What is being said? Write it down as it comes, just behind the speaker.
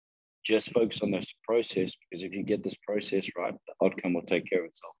just focus on this process, because if you get this process right, the outcome will take care of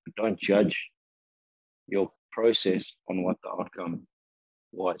itself. But don't judge your process on what the outcome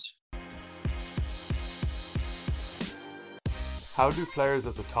was. How do players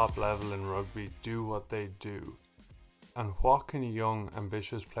at the top level in rugby do what they do? And what can young,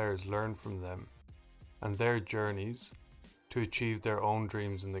 ambitious players learn from them and their journeys to achieve their own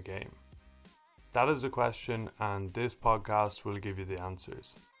dreams in the game? That is the question, and this podcast will give you the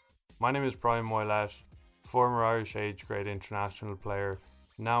answers. My name is Brian Moylett, former Irish age grade international player,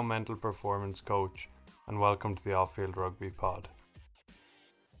 now mental performance coach, and welcome to the Off-Field Rugby Pod.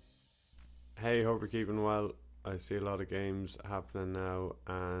 Hey, hope you're keeping well. I see a lot of games happening now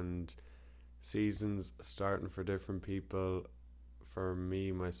and seasons starting for different people. For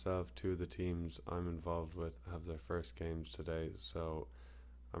me, myself, two of the teams I'm involved with have their first games today, so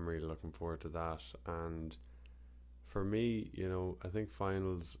I'm really looking forward to that. And for me, I think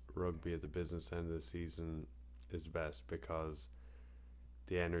finals rugby at the business end of the season is best because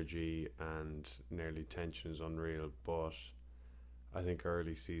the energy and nearly tension is unreal, but I think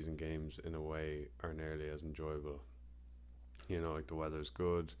early season games in a way are nearly as enjoyable. Like the weather's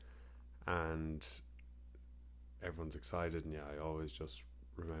good and everyone's excited, and I always just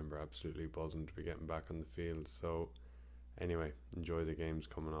remember absolutely buzzing to be getting back on the field. So anyway, enjoy the games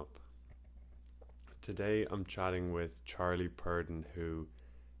coming up. Today I'm chatting with Charlie Purdon, who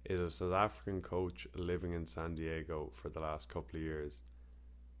is a South African coach living in San Diego for the last couple of years.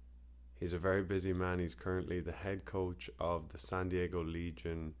 He's a very busy man. He's currently the head coach of the San Diego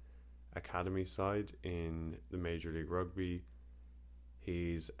Legion Academy side in the Major League Rugby.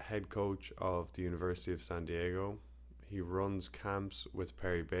 He's head coach of the University of San Diego. He runs camps with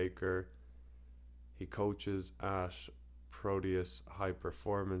Perry Baker. He coaches at Proteus High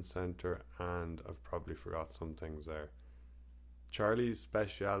Performance Center, and I've probably forgot some things there. Charlie's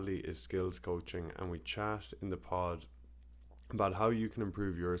speciality is skills coaching, and we chat in the pod about how you can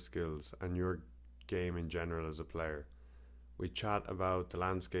improve your skills and your game in general as a player. We chat about the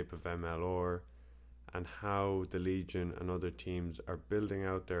landscape of MLR and how the Legion and other teams are building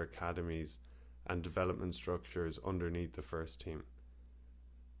out their academies and development structures underneath the first team.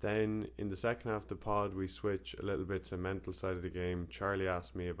 Then in the second half of the pod, we switch a little bit to the mental side of the game. Charlie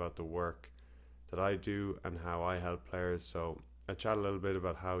asked me about the work that I do and how I help players, so I chat a little bit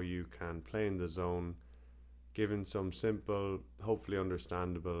about how you can play in the zone, given some simple, hopefully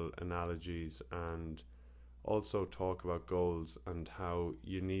understandable analogies, and also talk about goals and how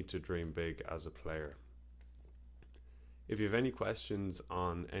you need to dream big as a player. If you have any questions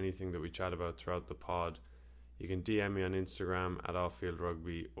on anything that we chat about throughout the pod, you can DM me on Instagram at Off-Field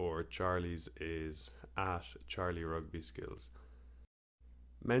Rugby, or Charlie's is at Charlie Rugby Skills.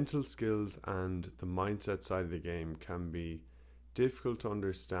 Mental skills and the mindset side of the game can be difficult to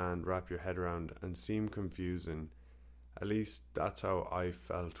understand, wrap your head around, and seem confusing. At least that's how I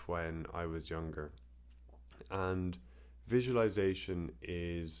felt when I was younger. And visualization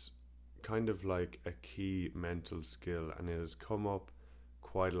is kind of like a key mental skill, and it has come up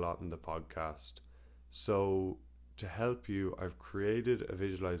quite a lot in the podcast. So to help you, I've created a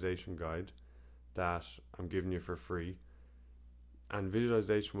visualization guide that I'm giving you for free. And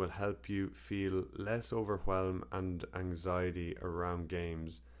visualization will help you feel less overwhelm and anxiety around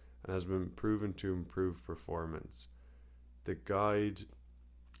games, and has been proven to improve performance. The guide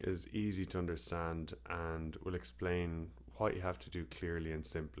is easy to understand and will explain what you have to do clearly and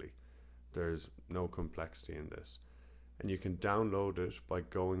simply. There's no complexity in this. And you can download it by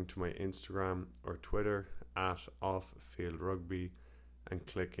going to my Instagram or Twitter at Off-Field Rugby and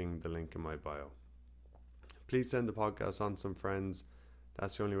clicking the link in my bio. Please send the podcast on some friends.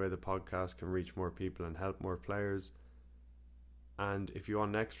 That's the only way the podcast can reach more people and help more players. And if you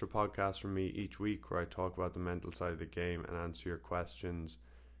want an extra podcast from me each week where I talk about the mental side of the game and answer your questions,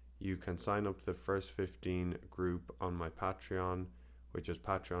 you can sign up to the First 15 group on my Patreon, which is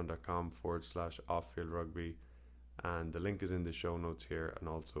patreon.com/Off-Field Rugby. And the link is in the show notes here and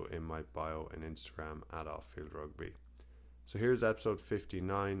also in my bio and Instagram at Off-Field Rugby. So here's episode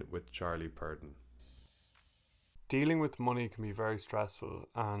 59 with Charlie Purdon. Dealing with money can be very stressful,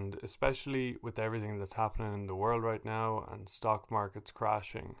 and especially with everything that's happening in the world right now and stock markets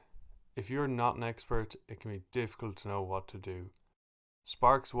crashing. If you're not an expert, it can be difficult to know what to do.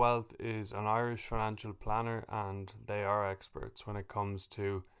 Sparks Wealth is an Irish financial planner, and they are experts when it comes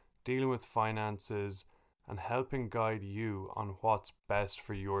to dealing with finances and helping guide you on what's best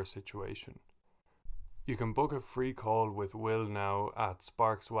for your situation. You can book a free call with Will now at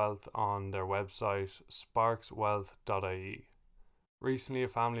Sparks Wealth on their website sparkswealth.ie. Recently, a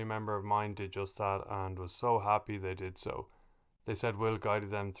family member of mine did just that and was so happy they did so. They said Will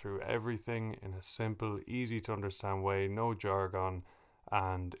guided them through everything in a simple, easy to understand way, no jargon,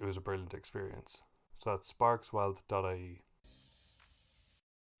 and it was a brilliant experience. So that's sparkswealth.ie.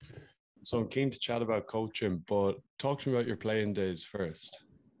 So I'm keen to chat about coaching, but talk to me about your playing days first.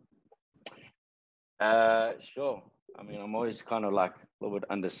 Sure. I mean, I'm always kind of like a little bit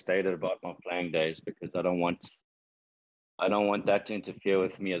understated about my playing days because I don't want that to interfere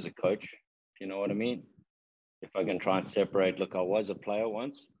with me as a coach, if you know what I mean. If I can try and separate, look, I was a player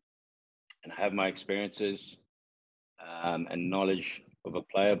once and I have my experiences and knowledge of a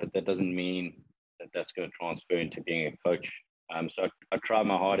player, but that doesn't mean that that's going to transfer into being a coach. So I try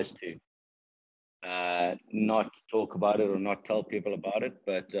my hardest to not talk about it or not tell people about it,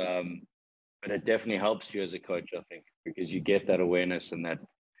 but it definitely helps you as a coach, I think, because you get that awareness and that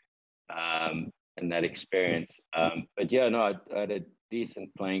experience. But yeah, no, I had a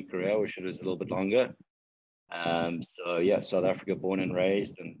decent playing career. I wish it was a little bit longer. So yeah, South Africa born and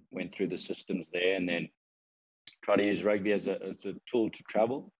raised, and went through the systems there, and then try to use rugby as a tool to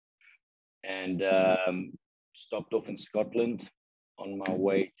travel. And stopped off in Scotland on my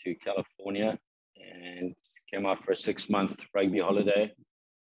way to California, and came out for a 6-month rugby holiday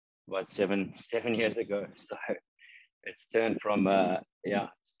about seven years ago. So it's turned from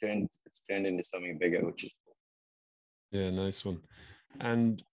it's turned into something bigger, which is cool. Yeah, nice one.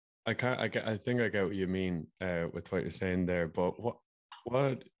 And I think I get what you mean with what you're saying there. But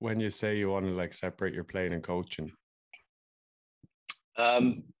what when you say you want to like separate your playing and coaching?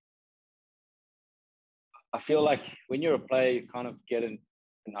 I feel like when you're a player, you kind of get an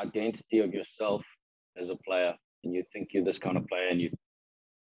identity of yourself as a player, and you think you're this kind of player, and you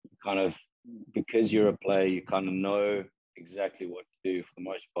kind of, because you're a player, you kind of know exactly what to do for the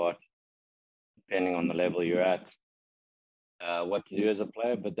most part, depending on the level you're at, what to do as a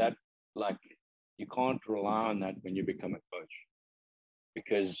player. But that, like, you can't rely on that when you become a coach,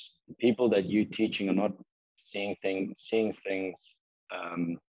 because the people that you're teaching are not seeing things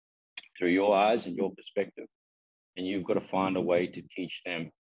through your eyes and your perspective, and you've got to find a way to teach them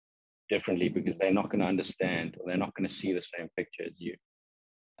differently, because they're not going to understand, or they're not going to see the same picture as you.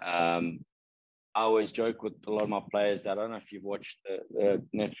 I always joke with a lot of my players that, I don't know if you've watched the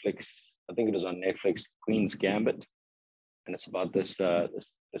Netflix, I think it was on Netflix, Queen's Gambit, and it's about this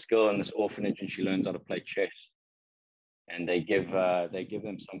girl in this orphanage, and she learns how to play chess, and they give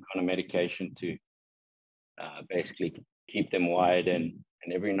them some kind of medication to basically keep them wired, and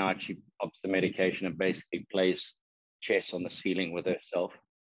every night she pops the medication and basically plays chess on the ceiling with herself.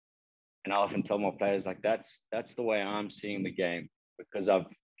 And I often tell my players, like, that's the way I'm seeing the game, because I've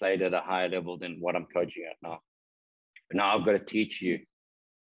played at a higher level than what I'm coaching at now. But now I've got to teach you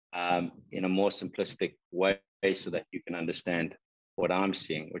in a more simplistic way, so that you can understand what I'm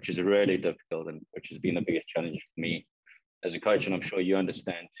seeing, which is really difficult, and which has been the biggest challenge for me as a coach. And I'm sure you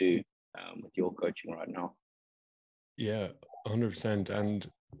understand too, with your coaching right now. Yeah, 100%. And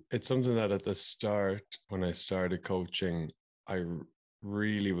it's something that at the start, when I started coaching, I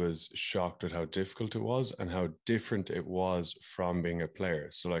really was shocked at how difficult it was and how different it was from being a player.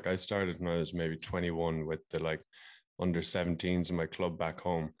 So like, I started when I was maybe 21 with the like under 17s in my club back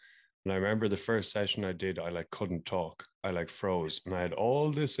home. And I remember the first session I did, I like couldn't talk. I like froze, and I had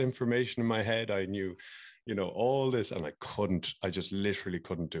all this information in my head. I knew, all this, and I just literally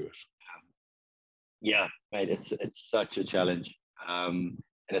couldn't do it. Yeah, mate, it's such a challenge, and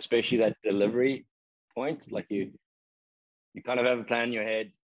especially that delivery point. Like, you kind of have a plan in your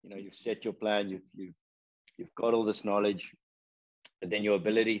head. You've set your plan. You've got all this knowledge, but then your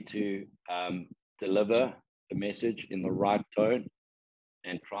ability to deliver the message in the right tone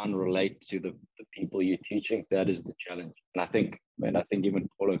and try and relate to the people you're teaching, that is the challenge. And I think even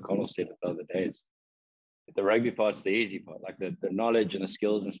Paul O'Connell said it the other day. It's the rugby part's the easy part, like the knowledge and the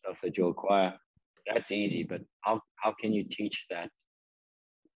skills and stuff that you acquire. That's easy, but how can you teach that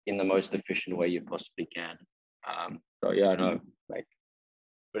in the most efficient way you possibly can? So yeah, I know, like,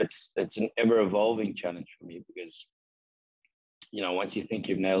 but it's an ever evolving challenge for me, because once you think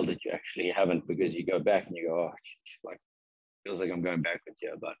you've nailed it, you actually haven't, because you go back and you go, oh, like, feels like I'm going backwards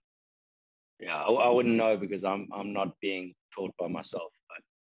here. But yeah, I wouldn't know, because I'm not being taught by myself. But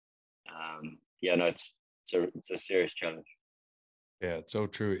yeah, no, it's a serious challenge. Yeah, it's so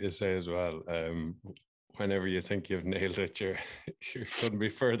true you say as well. Whenever you think you've nailed it, you couldn't be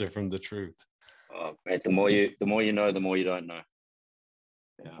further from the truth. Oh, mate, the more you know, the more you don't know.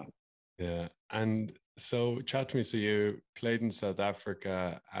 Yeah. Yeah. And so chat to me. So you played in South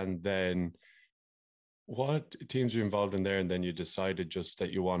Africa, and then what teams were you involved in there? And then you decided just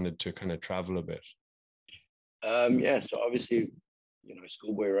that you wanted to kind of travel a bit. Yeah. So obviously,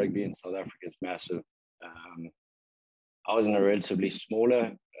 schoolboy rugby in South Africa is massive. I was in a relatively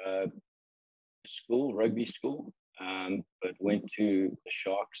smaller school, rugby school, but went to the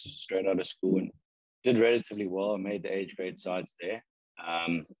Sharks straight out of school and did relatively well. I made the age grade sides there.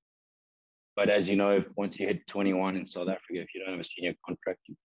 But as you know, once you hit 21 in South Africa, if you don't have a senior contract,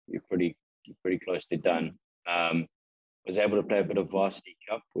 you're pretty close to done. Was able to play a bit of varsity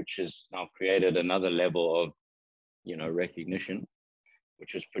cup, which has now created another level of, recognition,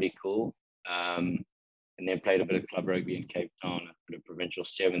 which was pretty cool. And then played a bit of club rugby in Cape Town, a bit of provincial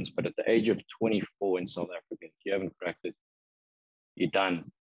sevens. But at the age of 24 in South Africa, if you haven't cracked it, you're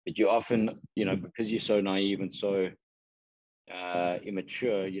done. But you often, because you're so naive and so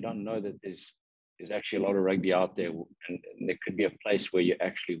immature, you don't know that there's actually a lot of rugby out there, and there could be a place where you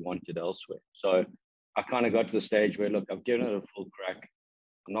actually wanted elsewhere. So I kind of got to the stage where, look, I've given it a full crack.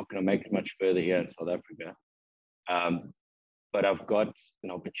 I'm not going to make it much further here in South Africa. But I've got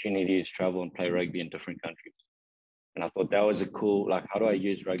an opportunity to travel and play rugby in different countries. And I thought that was a cool, how do I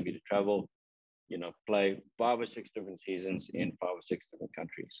use rugby to travel, play 5 or 6 different seasons in 5 or 6 different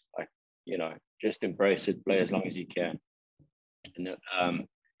countries. Just embrace it, play as long as you can. And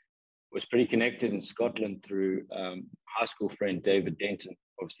was pretty connected in Scotland through high school friend David Denton,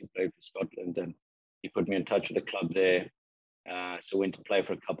 obviously played for Scotland, and he put me in touch with the club there. So went to play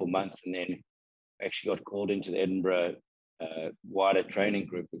for a couple of months, and then actually got called into the Edinburgh wider training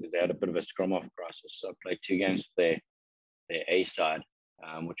group because they had a bit of a scrum off crisis. So I played 2 games for their A side,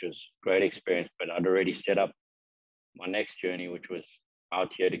 which was a great experience. But I'd already set up my next journey, which was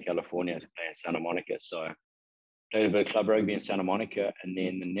out here to California to play in Santa Monica. So I played a bit of club rugby in Santa Monica, and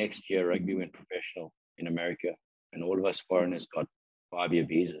then the next year rugby went professional in America, and all of us foreigners got 5-year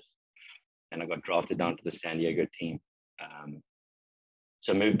visas, and I got drafted down to the San Diego team.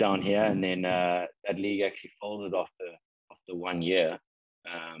 So I moved down here, and then that league actually folded after 1 year.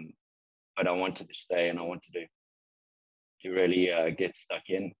 But I wanted to stay, and I wanted to really get stuck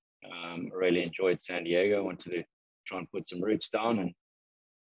in. I really enjoyed San Diego. I wanted to try and put some roots down, and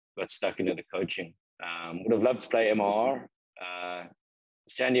got stuck into the coaching. Would have loved to play MLR.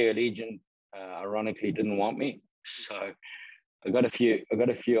 San Diego Legion, ironically, didn't want me, so I got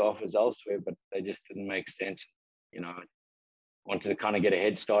a few offers elsewhere, but they just didn't make sense. I wanted to kind of get a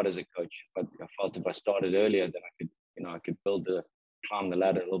head start as a coach, but I felt if I started earlier, then I could climb the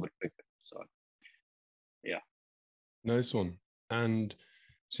ladder a little bit quicker. So, yeah. Nice one. And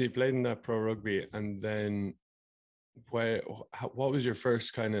so you played in that pro rugby, and then what was your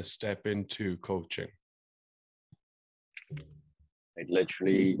first kind of step into coaching? It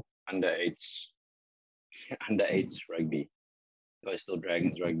literally under eights rugby, Coastal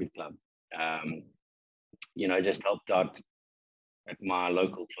Dragons Rugby Club. Just helped out at my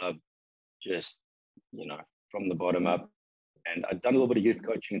local club, just from the bottom up. And I'd done a little bit of youth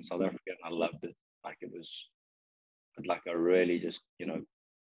coaching in South Africa, and I loved it. I really just,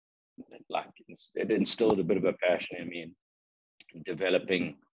 it instilled a bit of a passion in me in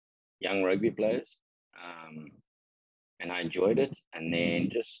developing young rugby players. And I enjoyed it. And then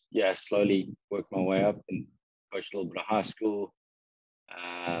just, slowly worked my way up and coached a little bit of high school.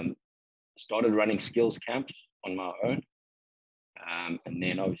 Started running skills camps on my own. And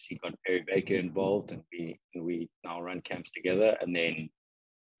then obviously got Perry Baker involved, and we now run camps together. And then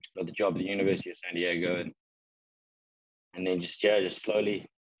got the job at the University of San Diego, and then just slowly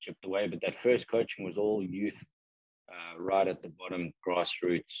chipped away. But that first coaching was all youth, right at the bottom,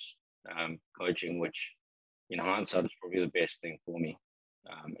 grassroots coaching, which in hindsight is probably the best thing for me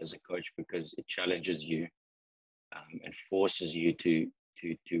as a coach, because it challenges you and forces you to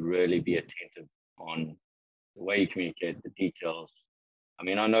really be attentive on the way you communicate, the details. I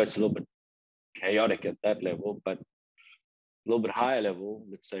mean, I know it's a little bit chaotic at that level, but a little bit higher level,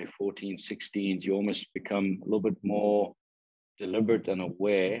 let's say 14, 16s, you almost become a little bit more deliberate and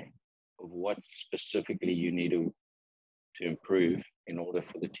aware of what specifically you need to improve in order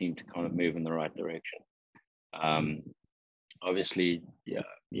for the team to kind of move in the right direction. Obviously,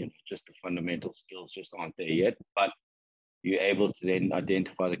 just the fundamental skills just aren't there yet, but you're able to then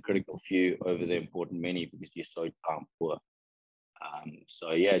identify the critical few over the important many, because you're so time poor.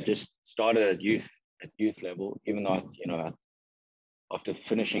 Just started at youth level, even though, after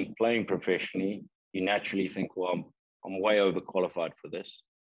finishing playing professionally, you naturally think, well, I'm way overqualified for this.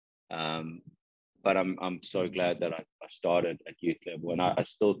 But I'm so glad that I started at youth level, and I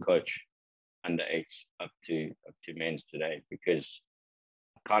still coach under 8s up to men's today, because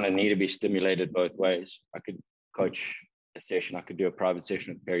I kind of need to be stimulated both ways. I could coach a session, I could do a private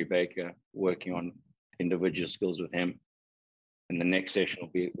session with Perry Baker, working on individual skills with him, and the next session will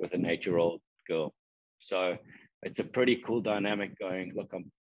be with an 8-year-old girl. So it's a pretty cool dynamic going, look, I'm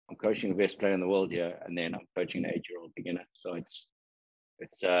I'm coaching the best player in the world here, and then I'm coaching an 8-year-old beginner. So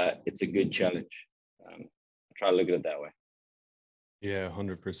it's a good challenge. I try to look at it that way. Yeah,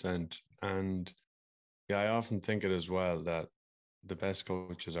 100%. And yeah, I often think it as well that the best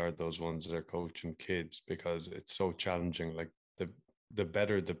coaches are those ones that are coaching kids, because it's so challenging. Like the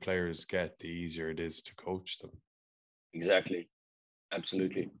better the players get, the easier it is to coach them. Exactly,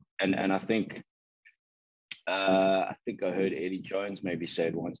 absolutely. And I think I heard Eddie Jones maybe say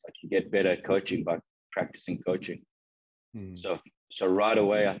it once, like you get better at coaching by practicing coaching. So right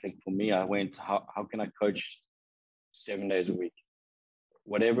away, I think for me, I went, how can I coach 7 days a week?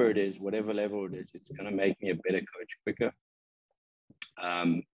 Whatever it is, whatever level it is, it's going to make me a better coach quicker.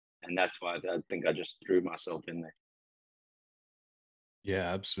 And that's why I think I just threw myself in there.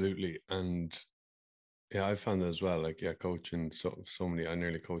 Yeah, absolutely. And yeah, I found that as well. Like, yeah, coaching so many, I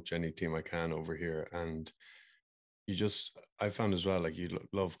nearly coach any team I can over here. And I found as well, like you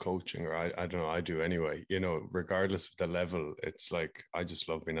love coaching, or I don't know, I do anyway, regardless of the level, it's like, I just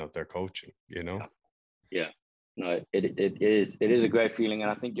love being out there coaching, Yeah. No, it is a great feeling.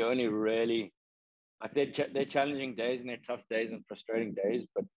 And I think you only really, like they're challenging days and they're tough days and frustrating days,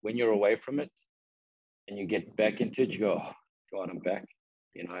 but when you're away from it and you get back into it, you go, oh God, I'm back,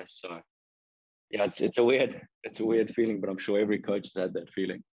 so yeah, it's a weird feeling, but I'm sure every coach has had that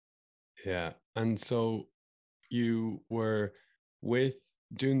feeling. Yeah. And so you were with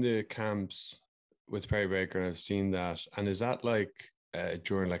doing the camps with Perry Baker, and I've seen that. And is that like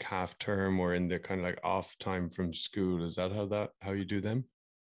during like half term or in the kind of like off time from school? Is that how you do them?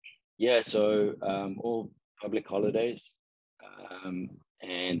 Yeah, so all public holidays,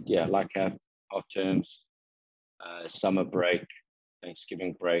 and yeah, like half terms, summer break,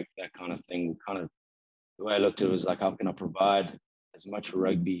 Thanksgiving break, that kind of thing. The way I looked at it was like, how can I provide as much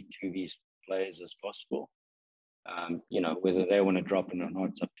rugby to these players as possible? Whether they want to drop in or not,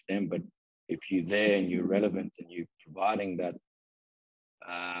 it's up to them. But if you're there and you're relevant and you're providing that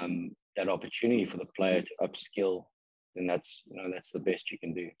opportunity for the player to upskill, then that's the best you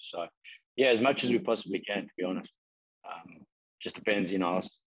can do. So yeah, as much as we possibly can, to be honest. Just depends,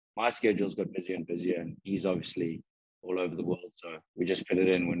 my schedule's got busier and busier, and he's obviously all over the world, so we just fit it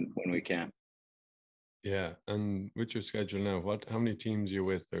in when we can. Yeah. And with your schedule now, how many teams are you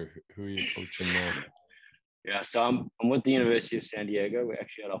with, or who are you coaching now? Yeah, so I'm with the University of San Diego. We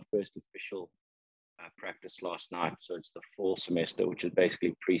actually had our first official practice last night. So it's the fall semester, which is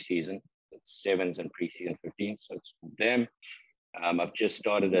basically preseason. It's sevens and preseason 15. So it's them. I've just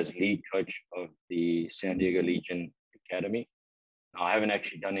started as lead coach of the San Diego Legion Academy. Now, I haven't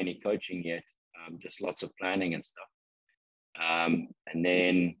actually done any coaching yet, just lots of planning and stuff. And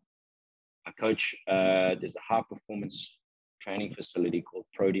then I coach, there's a high performance training facility called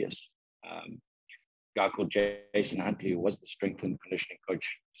Proteus. Guy called Jason Huntley, who was the strength and conditioning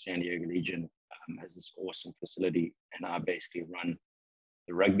coach at San Diego Legion, has this awesome facility, and I basically run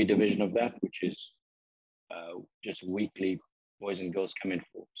the rugby division of that, which is just weekly boys and girls come in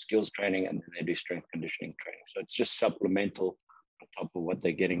for skills training, and then they do strength conditioning training. So it's just supplemental on top of what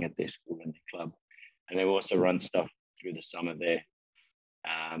they're getting at their school and their club. And they also run stuff through the summer there,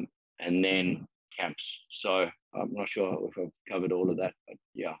 and then camps. So I'm not sure if I've covered all of that, but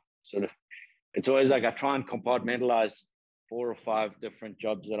yeah, sort of. It's always like I try and compartmentalize 4 or 5 different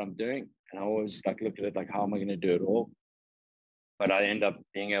jobs that I'm doing, and I always like look at it like, how am I going to do it all? But I end up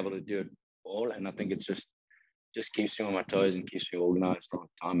being able to do it all, and I think it's just keeps me on my toes and keeps me organized on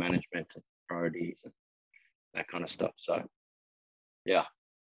time management and priorities and that kind of stuff. So yeah,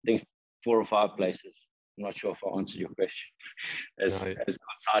 I think 4 or 5 places. I'm not sure if I answered your question as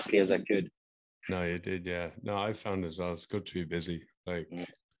concisely as I could. No, you did, yeah. No, I found as well, it's good to be busy. Like,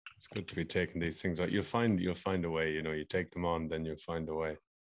 it's good to be taking these things out. You'll find a way, you take them on, then you'll find a way.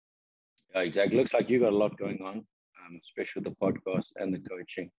 Yeah, exactly. Looks like you got a lot going on, especially with the podcast and the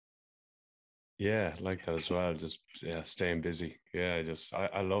coaching. Yeah, like that as well. Just staying busy. Yeah,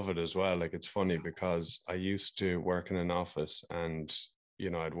 I love it as well. Like, it's funny because I used to work in an office, and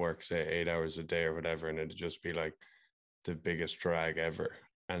I'd work say 8 hours a day or whatever, and it'd just be like the biggest drag ever.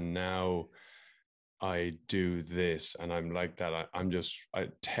 And now I do this, and I'm like that. I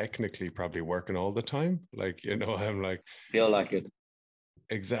technically probably working all the time. Like, I'm like, feel like it.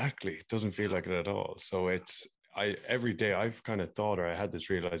 Exactly. It doesn't feel like it at all. So every day I've kind of thought, or I had this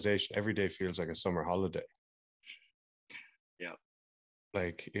realization, every day feels like a summer holiday. Yeah.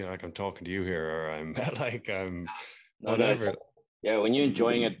 Like, like I'm talking to you here, or I'm like, whatever. Yeah. When you're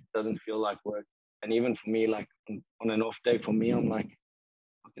enjoying it, it doesn't feel like work. And even for me, like on an off day for me, I'm like,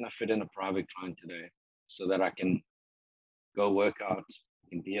 how can I fit in a private client today so that I can go work out, I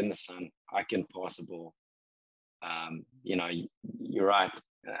can be in the sun, I can pass a ball. You're right.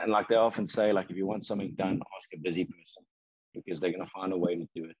 And like they often say, like if you want something done, ask a busy person, because they're going to find a way to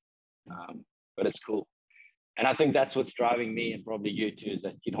do it. But it's cool. And I think that's what's driving me, and probably you too, is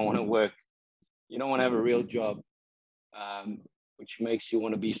that you don't want to work, you don't want to have a real job, which makes you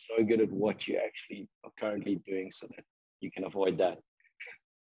want to be so good at what you actually are currently doing, so that you can avoid that.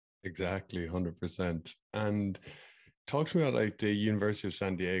 Exactly, 100%. And talk to me about like the University of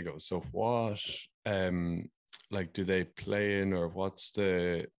San Diego. So what like do they play in, or what's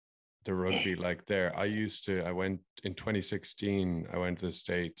the rugby like there? I went in 2016, I went to the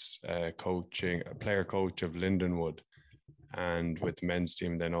States coaching, a player coach of Lindenwood, and with the men's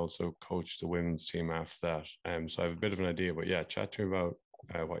team, then also coached the women's team after that. So I have a bit of an idea, but yeah, chat to me about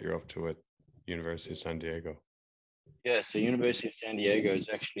what you're up to with University of San Diego. Yeah, so University of San Diego is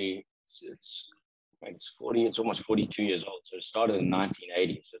actually, it's 40, it's almost 42 years old. So it started in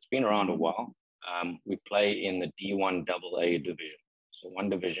 1980. So it's been around a while. We play in the D1 AA division. So one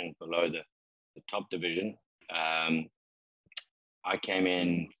division below the top division. I came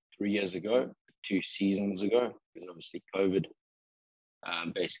in 3 years ago, 2 seasons ago, because obviously COVID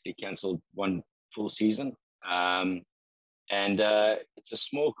basically canceled one full season. And it's a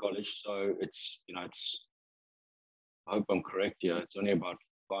small college, so it's, I hope I'm correct here, it's only about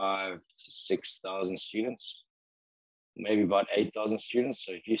 5,000 to 6,000 students, maybe about 8,000 students.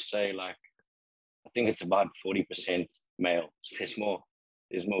 So if you say, like, I think it's about 40% male. So there's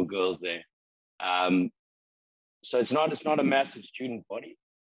more girls there. So it's not a massive student body.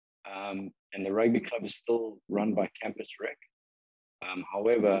 And the rugby club is still run by Campus Rec.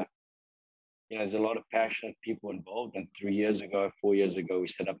 However, there's a lot of passionate people involved. And 4 years ago, we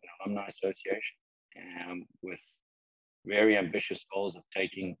set up an alumni association with very ambitious goals of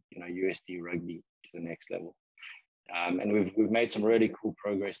taking, USD rugby to the next level. And we've made some really cool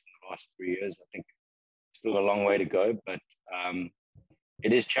progress in the last 3 years. I think still a long way to go, but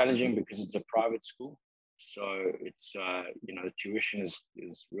it is challenging because it's a private school. So it's, the tuition is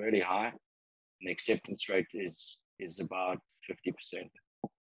really high, and the acceptance rate is about 50%,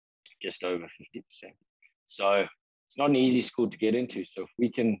 just over 50%. So it's not an easy school to get into. So if we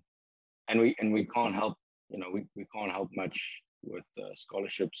can, and we can't help, we can't help much with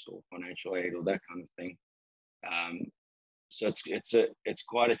scholarships or financial aid or that kind of thing. So it's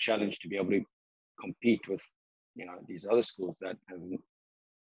quite a challenge to be able to compete with, these other schools that have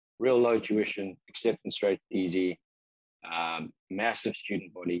real low tuition, acceptance rate easy, massive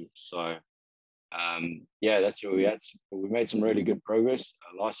student body. So that's where we're at. We made some really good progress.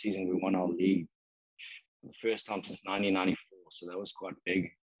 Last season we won our league for the first time since 1994, so that was quite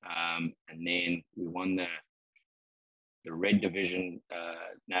big. And then we won the Red Division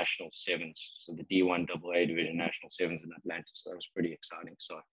National Sevens, so the D1 AA Division National Sevens in Atlanta. So that was pretty exciting.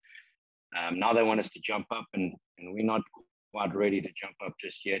 So now they want us to jump up, and we're not quite ready to jump up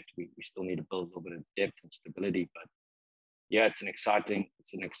just yet. We still need to build a little bit of depth and stability. But yeah, it's an exciting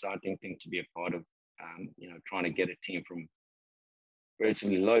thing to be a part of. Trying to get a team from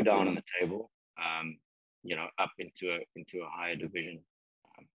relatively low down on the table, up into a higher division.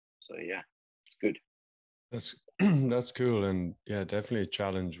 So yeah, it's good. That's cool, and yeah, definitely a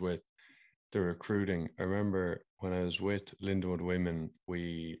challenge with the recruiting. I remember when I was with Lindenwood Women,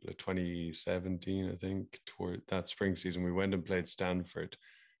 2017, I think, toward that spring season, we went and played Stanford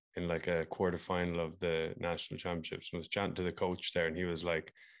in like a quarterfinal of the national championships, and was chatting to the coach there, and he was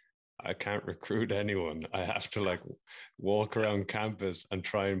like, I can't recruit anyone. I have to like walk around campus and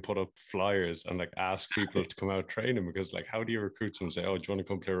try and put up flyers and like ask people to come out training, because like, how do you recruit someone? Say, oh, do you want to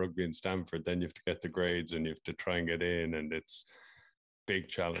come play rugby in Stanford? Then you have to get the grades and you have to try and get in, and it's big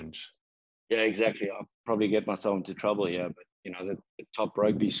challenge. Yeah, exactly. I'll probably get myself into trouble here, but the top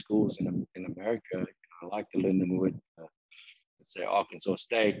rugby schools in America, like the Lindenwood, let's say Arkansas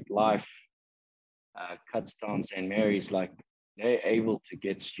State, Life, Kutztown, St. Mary's, like they're able to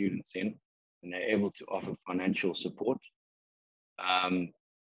get students in, and they're able to offer financial support, and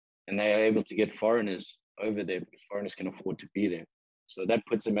they're able to get foreigners over there because foreigners can afford to be there. So that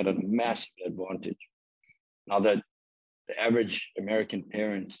puts them at a massive advantage. Now that the average American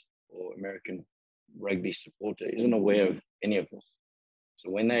parent or American rugby supporter isn't aware of any of this. So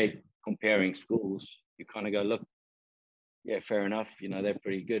when they're comparing schools, you kind of go, look, yeah, fair enough, they're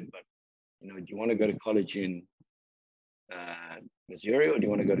pretty good, but do you want to go to college in Missouri, or do you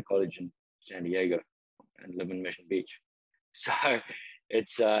want to go to college in San Diego and live in Mission Beach? So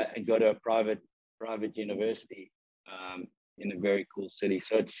it's and go to a private university in a very cool city.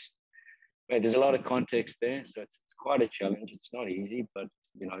 So there's a lot of context there. So it's quite a challenge. It's not easy, but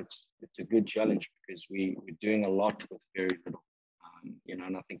it's a good challenge because we're doing a lot with very little.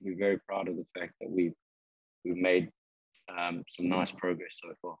 And I think we're very proud of the fact that we've made some nice progress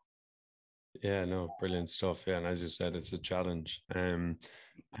so far. Yeah, no, brilliant stuff. Yeah, and as you said, it's a challenge. And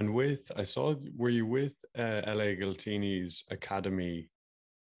I saw, were you with LA Giltini's academy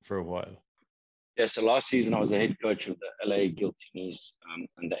for a while? Yeah, so last season I was a head coach of the LA Giltinis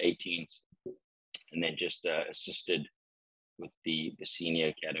under 18s, and then just assisted with the senior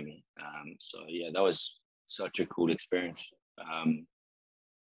academy. So yeah, that was such a cool experience,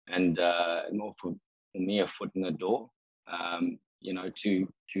 and more for me, a foot in the door, to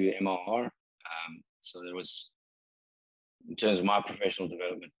MLR. So there was, in terms of my professional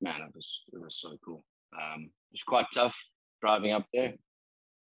development, man, it was so cool. It was quite tough driving up there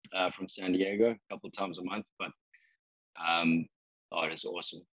from San Diego a couple of times a month, but it is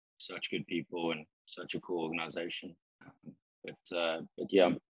awesome. Such good people and such a cool organization. But yeah,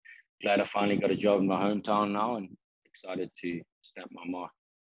 I'm glad I finally got a job in my hometown now, and excited to stamp my mark.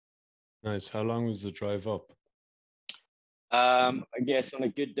 Nice. How long was the drive up? I guess on a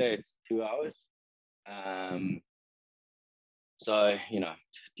good day it's 2 hours. So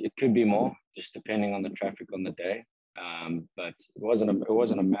it could be more, just depending on the traffic on the day. But it wasn't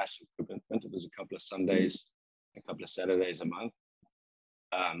a massive commitment. It was a couple of Sundays, a couple of Saturdays a month.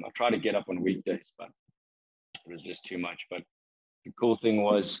 I try to get up on weekdays, but it was just too much. But the cool thing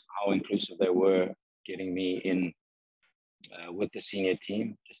was how inclusive they were, getting me in with the senior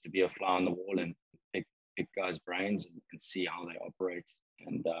team, just to be a fly on the wall and pick guys' brains and see how they operate.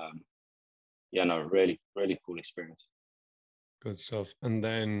 And really, really cool experience. Good stuff. And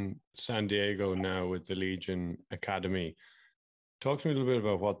then San Diego now with the Legion Academy. Talk to me a little bit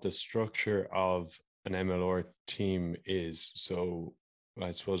about what the structure of an MLR team is. So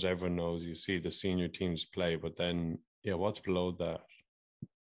I suppose everyone knows you see the senior teams play, but then, yeah, what's below that?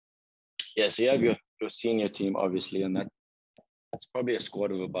 Yeah, so you have your senior team, obviously, and that's probably a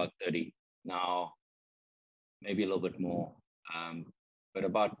squad of about 30 now, maybe a little bit more. But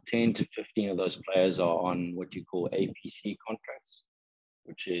about 10 to 15 of those players are on what you call APC contracts,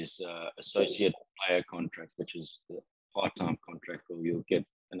 which is associate player contract, which is the part-time contract where you'll get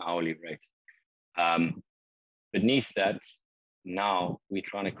an hourly rate. Beneath that, now we're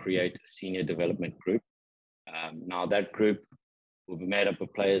trying to create a senior development group. Now that group will be made up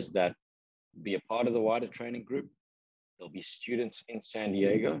of players that be a part of the wider training group. There'll be students in San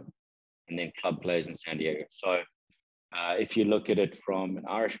Diego and then club players in San Diego. So if you look at it from an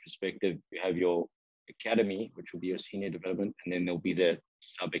Irish perspective, you have your academy, which will be your senior development, and then there'll be the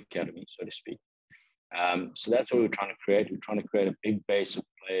sub-academy, so to speak. So that's what we're trying to create. We're trying to create a big base of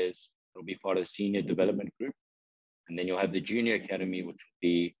players that will be part of the senior development group. And then you'll have the junior academy, which will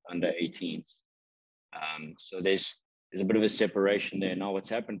be under 18s. So there's a bit of a separation there. Now, what's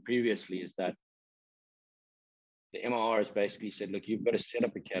happened previously is that the MLR has basically said, look, you've got to set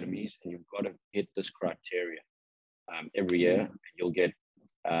up academies and you've got to hit this criteria every year, and you'll get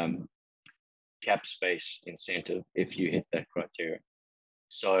cap space incentive if you hit that criteria.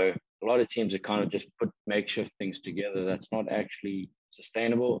 So a lot of teams are kind of just put makeshift things together that's not actually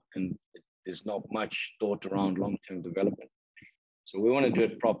sustainable, and there's not much thought around long-term development. So we want to do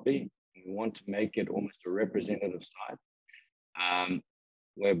it properly. We want to make it almost a representative side,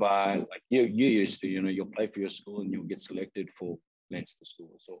 whereby like you used to, you'll play for your school and you'll get selected for Leinster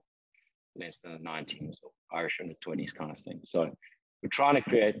schools or Leinster 19s or Irish under 20s kind of thing. So we're trying to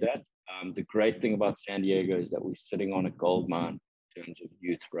create that. The great thing about San Diego is that we're sitting on a gold mine in terms of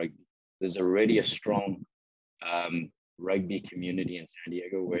youth rugby. There's already a strong rugby community in San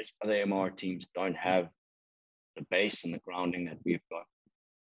Diego, whereas other MR teams don't have the base and the grounding that we've got.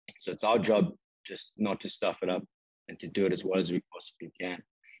 So it's our job just not to stuff it up and to do it as well as we possibly can,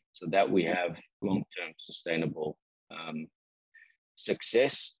 so that we have long-term sustainable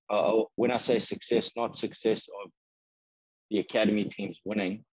success. When I say success, not success of the academy teams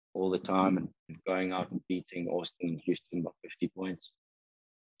winning all the time and going out and beating Austin and Houston by 50 points.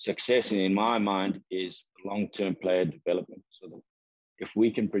 Success, in my mind, is long-term player development. So that if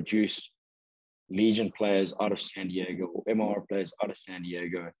we can produce Legion players out of San Diego or MR players out of San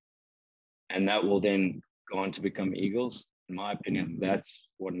Diego, and that will then go on to become Eagles, in my opinion, that's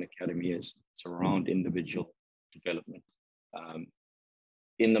what an academy is. It's around individual development.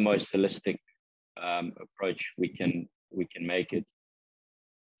 In the most holistic approach we can make it,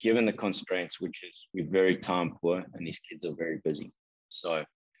 given the constraints, which is we're very time poor and these kids are very busy. So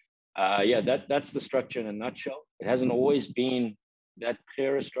that's the structure in a nutshell. It hasn't always been that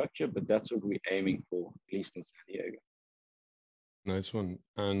clear a structure, but that's what we're aiming for, at least in San Diego. Nice one.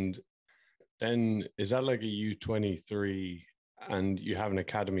 And then is that like a U23 and you have an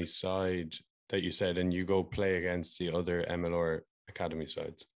academy side that you said, and you go play against the other MLR academy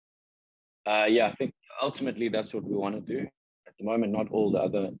sides? Yeah, I think ultimately that's what we want to do. At the moment, not all the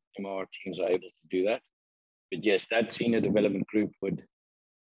other MLR teams are able to do that. But yes, that senior development group would,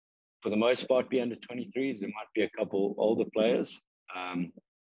 for the most part, be under 23s. There might be a couple older players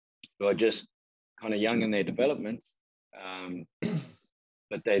who are just kind of young in their development,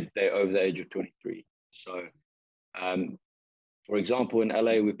 but they're over the age of 23. So, for example, in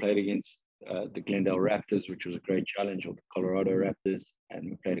LA, we played against the Glendale Raptors, which was a great challenge, or the Colorado Raptors, and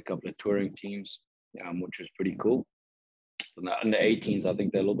we played a couple of touring teams, which was pretty cool. From the under 18s, I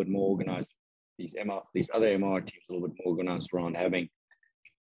think they're a little bit more organized. These other MR teams are a little bit more organized around having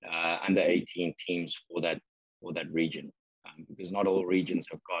under 18 teams for that region, because not all regions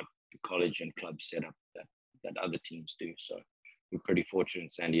have got the college and club setup that other teams do. So we're pretty fortunate in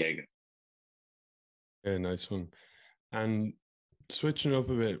San Diego. Yeah, nice one. And switching up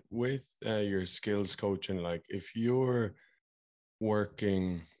a bit with your skills coaching, like if you're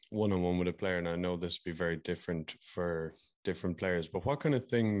working one-on-one with a player, and I know this would be very different for different players, but what kind of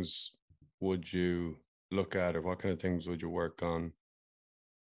things would you look at, or what kind of things would you work on?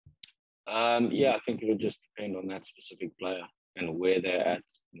 Yeah, I think it would just depend on that specific player and where they're at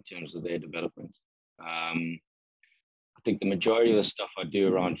in terms of their development. I think the majority of the stuff I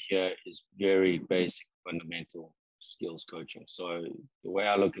do around here is very basic, fundamental skills coaching. So the way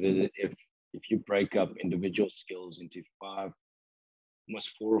I look at it, if you break up individual skills into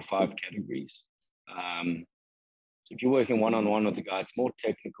almost 4 or 5 categories. So if you're working one-on-one with a guy, it's more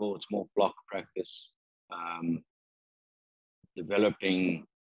technical, it's more block practice, developing,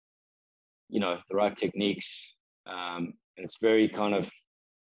 the right techniques, and it's very kind of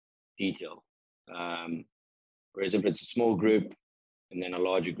detailed. Whereas if it's a small group and then a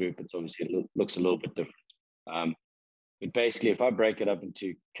larger group, it's obviously looks a little bit different. But basically, if I break it up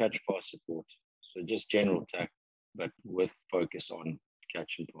into catch, pass, support, so just general tech, but with focus on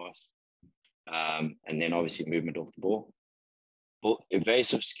catch and pass, and then obviously movement off the ball.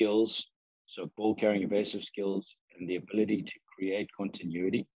 Evasive skills, so ball carrying evasive skills and the ability to create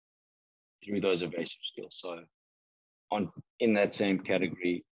continuity through those evasive skills. So in that same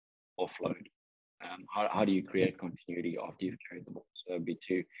category, offload. How do you create continuity after you've carried the ball? So it'd be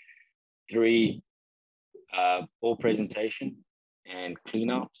 2, 3, ball presentation and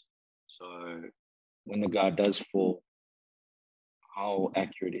clean out. So when the guy does fall, how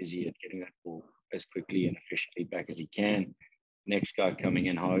accurate is he at getting that ball as quickly and efficiently back as he can? Next guy coming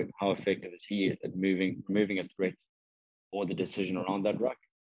in, how effective is he at removing a threat or the decision around that ruck?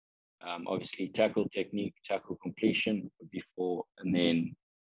 Obviously, tackle technique, tackle completion before, and then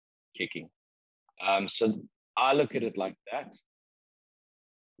kicking. So I look at it like that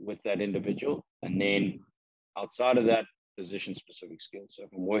with that individual. And then outside of that, position-specific skills. So if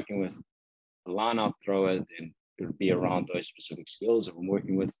I'm working with a line-out thrower, then it would be around those specific skills. If I'm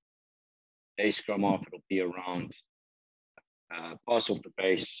working with a scrum off, it'll be around pass off the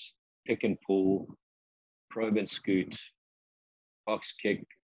base, pick and pull, probe and scoot, box kick,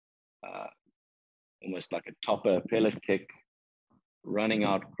 almost like a topper, pellet kick, running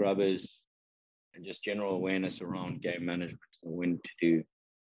out grubbers, and just general awareness around game management and when to do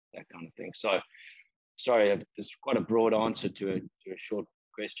that kind of thing. So, sorry, there's quite a broad answer to a short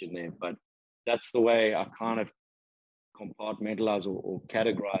question there, but that's the way I kind of compartmentalize or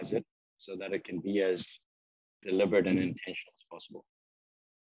categorize it so that it can be as deliberate and intentional as possible.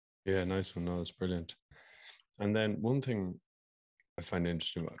 Yeah, nice one. No, that's brilliant. And then one thing I find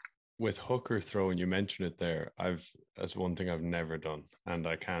interesting with hooker throwing, you mentioned it there. That's one thing I've never done, and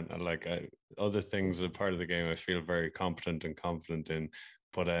I can't. Other things are part of the game I feel very competent in,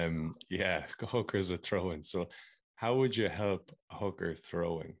 but yeah, hookers with throwing. So, how would you help a hooker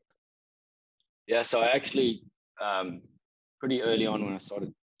throwing? Yeah, so I actually pretty early on when I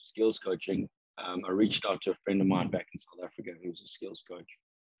started skills coaching, I reached out to a friend of mine back in South Africa who's a skills coach,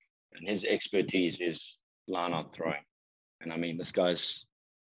 and his expertise is line-out throwing. And I mean, this guy's,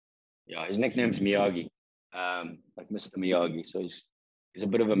 his nickname's Miyagi, like Mr. Miyagi. So he's a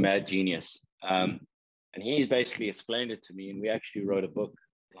bit of a mad genius. And he's basically explained it to me, and we actually wrote a book,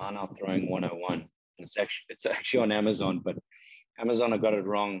 Line-Out Throwing 101. And it's actually on Amazon, but Amazon, I got it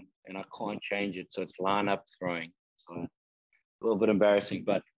wrong, and I can't change it. So it's line-up throwing. So a little bit embarrassing,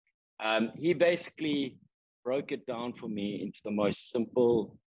 but he basically broke it down for me into the most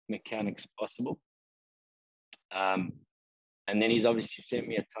simple mechanics possible. And then he's obviously sent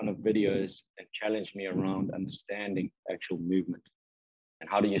me a ton of videos and challenged me around understanding actual movement and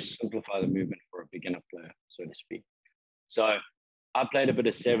how do you simplify the movement for a beginner player, so to speak. So I played a bit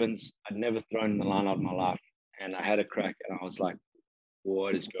of sevens. I'd never thrown in the line out in my life, and I had a crack, and I was like,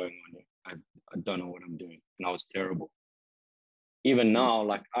 what is going on here? I don't know what I'm doing, and I was terrible. even now,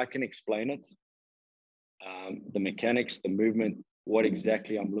 like I can explain it, the mechanics, the movement, what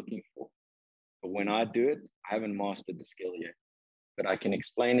exactly I'm looking for. But when I do it, I haven't mastered the skill yet. But I can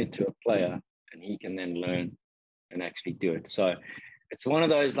explain it to a player and he can then learn and actually do it. So it's one of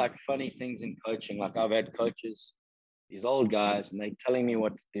those like funny things in coaching. Like I've had coaches, these old guys, and they're telling me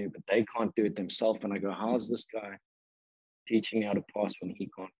what to do, but they can't do it themselves. And I go, how's this guy teaching me how to pass when he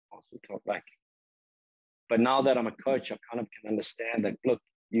can't pass the top back? But now that I'm a coach, I kind of can understand that, look,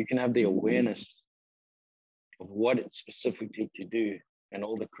 you can have the awareness of what it's specifically to do and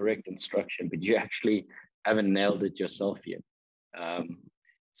all the correct instruction, but you actually haven't nailed it yourself yet.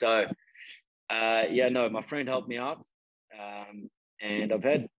 My friend helped me out, and I've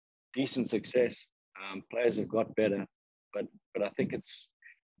had decent success. Players have got better, but I think it's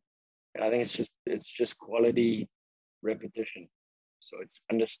just quality repetition. So it's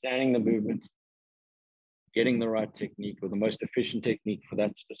understanding the movement, getting the right technique or the most efficient technique for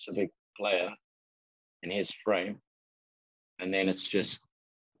that specific player and his frame, and then it's just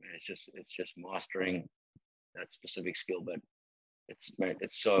mastering that specific skill. But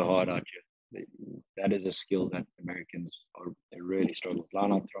it's so hard out here. That is a skill that Americans they really struggle with,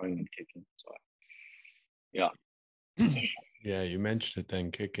 line out throwing and kicking. So yeah. Yeah, you mentioned it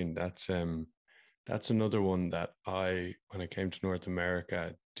then, kicking. That's another one that when I came to North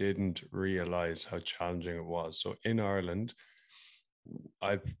America, didn't realize how challenging it was. So in Ireland,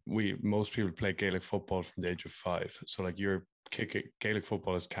 most people play Gaelic football from the age of 5. So like Gaelic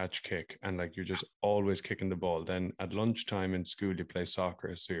football is catch kick, and like you're just always kicking the ball. Then at lunchtime in school you play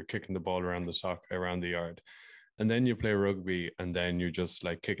soccer, so you're kicking the ball around the yard. And then you play rugby, and then you're just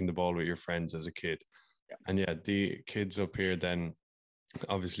like kicking the ball with your friends as a kid. Yeah. And yeah, the kids up here then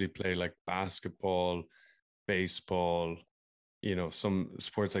obviously play like basketball, baseball, some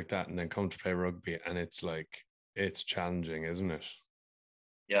sports like that, and then come to play rugby, and it's challenging, isn't it?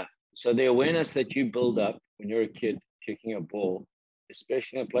 Yeah. So the awareness that you build up when you're a kid kicking a ball,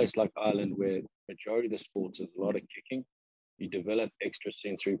 especially in a place like Ireland where majority of the sports is a lot of kicking, you develop extra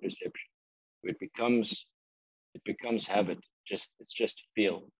sensory perception. It becomes habit. It's just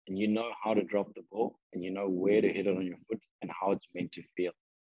feel, and you know how to drop the ball, and you know where to hit it on your foot and how it's meant to feel.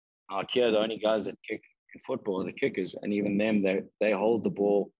 Out here, the only guys that kick in football are the kickers, and even them, they hold the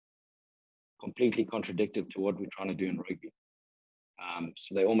ball completely contradictive to what we're trying to do in rugby.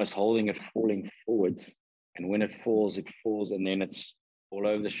 So they're almost holding it falling forwards, and when it falls, and then it's all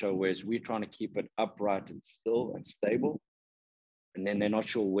over the show. Whereas we're trying to keep it upright and still and stable, and then they're not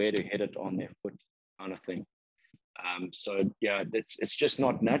sure where to hit it on their foot, kind of thing. So yeah, it's just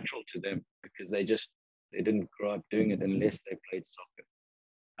not natural to them because they didn't grow up doing it unless they played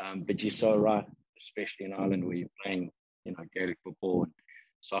soccer. But you're so right, especially in Ireland where you're playing, Gaelic football and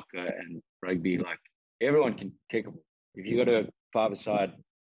soccer and rugby. Like everyone can kick a ball. If you go to a 5-a-side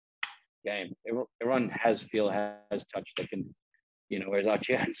game, everyone has feel, has touch. They can, whereas out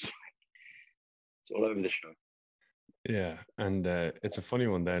here it's all over the show. Yeah, and it's a funny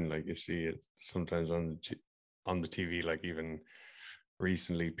one then. Like you see it sometimes on the TV, like even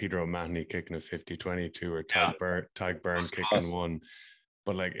recently, Peter O'Mahony kicking a 50-22 or Tadhg Byrne kicking awesome. One.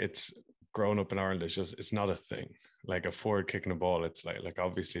 But like it's growing up in Ireland, it's not a thing. Like a forward kicking a ball, it's like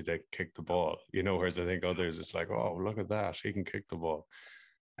obviously they kick the ball, whereas I think others, it's like, oh, look at that, he can kick the ball.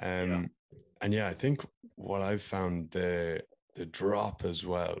 And yeah, I think what I've found the drop as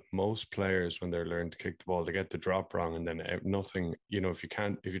well. Most players, when they're learning to kick the ball, they get the drop wrong, and then nothing. If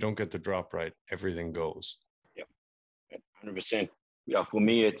you don't get the drop right, everything goes. Yeah, 100%. Yeah, for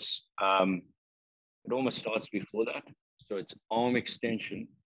me, it's it almost starts before that. So it's arm extension.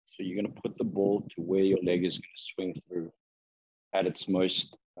 So you're going to put the ball to where your leg is going to swing through at its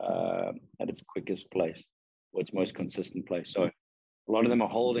quickest place, or its most consistent place. So a lot of them are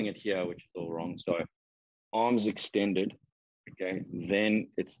holding it here, which is all wrong. So arms extended, okay, then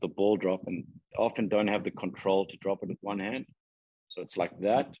it's the ball drop, and often don't have the control to drop it with one hand. So it's like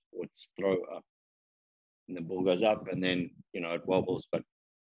that, or it's throw up. And the ball goes up, and then, it wobbles. But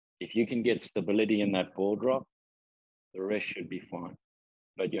if you can get stability in that ball drop, the rest should be fine.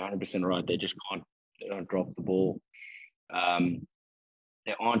 But you're 100% right. They don't drop the ball.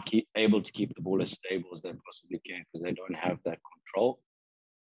 They aren't able to keep the ball as stable as they possibly can because they don't have that control.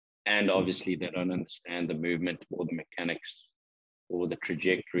 And obviously they don't understand the movement or the mechanics or the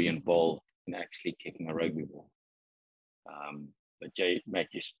trajectory involved in actually kicking a rugby ball. But Jay, mate,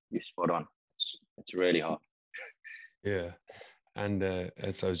 you're spot on. It's really hard. Yeah. And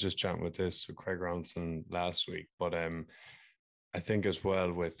as I was just chatting with Craig Ronson last week, but I think as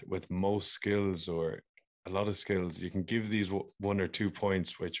well with most skills or a lot of skills, you can give these 1 or 2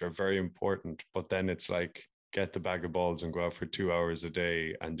 points, which are very important, but then it's like get the bag of balls and go out for 2 hours a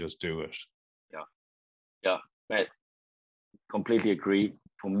day and just do it. Yeah, mate, completely agree.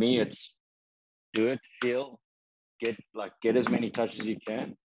 For me, it's do it, feel, get as many touches as you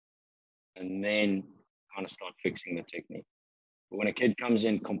can, and then kind of start fixing the technique. But when a kid comes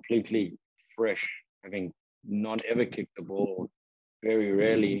in completely fresh, having not ever kicked the ball, very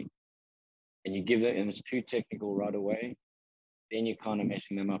rarely, and you give them, and it's too technical right away, then you're kind of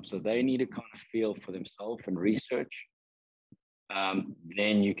messing them up. So they need to kind of feel for themselves and research.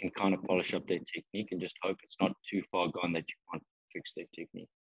 Then you can kind of polish up their technique and just hope it's not too far gone that you can't fix their technique.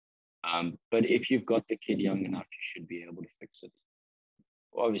 But if you've got the kid young enough, you should be able to fix it.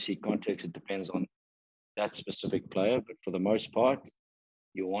 Obviously, context, it depends on that specific player, but for the most part,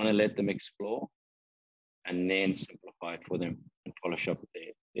 you want to let them explore and then simplify it for them and polish up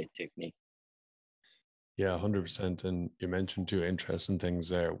their technique. Yeah, 100%. And you mentioned two interesting things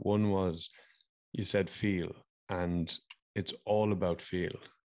there. One was you said feel, and it's all about feel.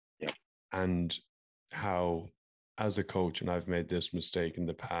 Yeah. And how, as a coach, and I've made this mistake in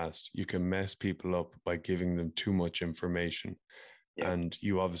the past, you can mess people up by giving them too much information. Yeah. And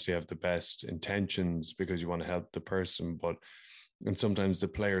you obviously have the best intentions because you want to help the person, and sometimes the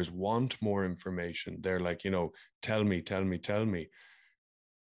players want more information. They're like, tell me.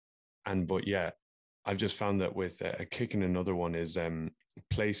 But yeah, I've just found that with a kicking, another one is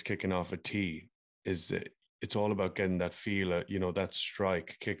place kicking off a tee is it's all about getting that feel, that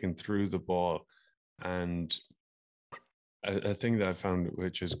strike, kicking through the ball. And a thing that I found,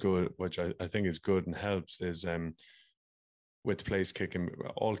 which is good, which I think is good and helps, is with place kicking,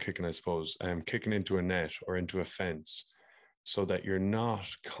 all kicking, I suppose, kicking into a net or into a fence, so that you're not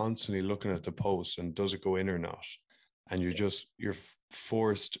constantly looking at the post and does it go in or not. And you're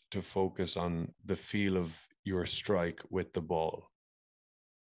forced to focus on the feel of your strike with the ball.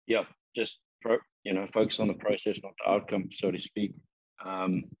 Yeah, just focus on the process, not the outcome, so to speak.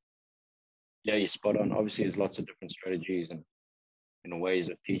 Yeah, you're spot on. Obviously, there's lots of different strategies and ways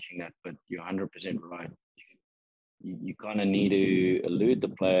of teaching that, but you're 100% right. You kind of need to elude the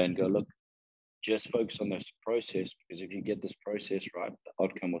player and go, look, just focus on this process, because if you get this process right, the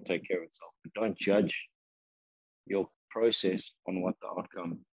outcome will take care of itself. But don't judge your process on what the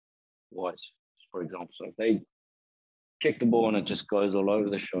outcome was. For example, so if they kick the ball and it just goes all over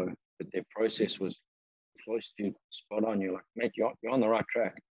the show, but their process was close to spot on, you're like, mate, you're on the right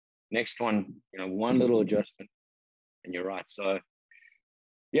track. Next one, one little adjustment and you're right. So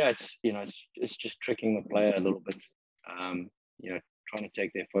yeah, it's just tricking the player a little bit, trying to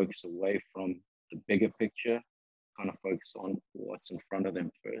take their focus away from the bigger picture, kind of focus on what's in front of them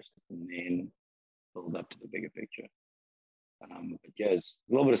first, and then build up to the bigger picture. But yeah, there's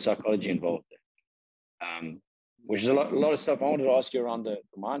a little bit of psychology involved there, which is a lot of stuff I wanted to ask you around the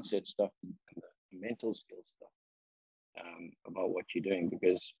mindset stuff and the mental skills stuff, about what you're doing,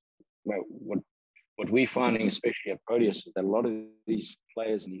 because what we're finding, especially at Proteus, is that a lot of these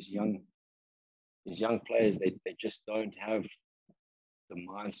players and these young players, they just don't have the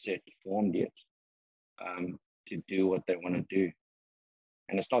mindset formed yet, to do what they want to do.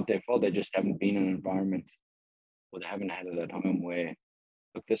 And it's not their fault. They just haven't been in an environment, or they haven't had it at home where,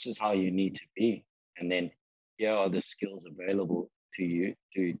 look, this is how you need to be. And then here are the skills available to you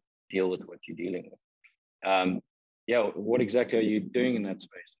to deal with what you're dealing with. What exactly are you doing in that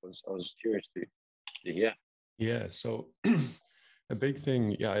space? I was curious to hear. Yeah, so a big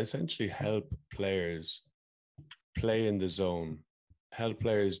thing, essentially help players play in the zone, help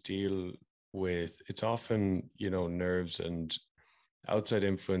players deal with, it's often, nerves and outside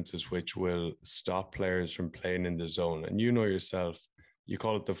influences which will stop players from playing in the zone. And yourself, you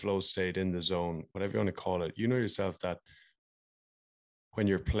call it the flow state, in the zone, whatever you want to call it, yourself that when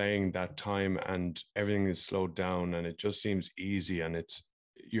you're playing that time and everything is slowed down and it just seems easy, and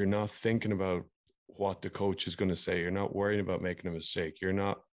you're not thinking about what the coach is going to say. You're not worried about making a mistake. You're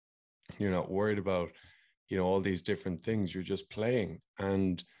not worried about, all these different things. You're just playing.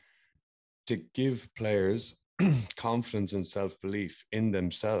 And to give players confidence and self-belief in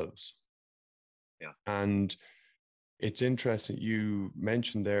themselves. Yeah. And it's interesting. You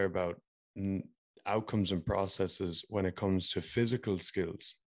mentioned there about outcomes and processes when it comes to physical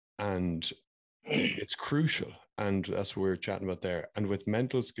skills, and it's crucial. And that's what we're chatting about there. And with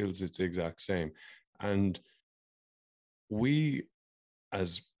mental skills, it's the exact same. And we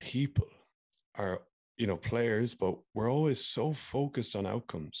as people are, players, but we're always so focused on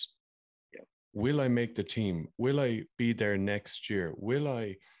outcomes. Yeah. Will I make the team? Will I be there next year? Will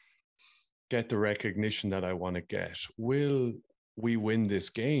I get the recognition that I want to get? Will we win this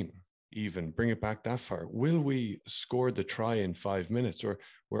game? even bring it back that far? Will we score the try in 5 minutes? Or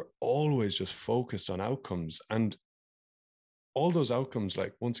we're always just focused on outcomes, and all those outcomes,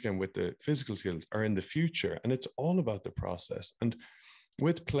 like once again with the physical skills, are in the future, and it's all about the process. And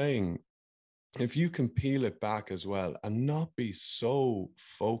with playing, if you can peel it back as well and not be so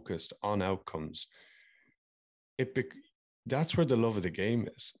focused on outcomes, that's where the love of the game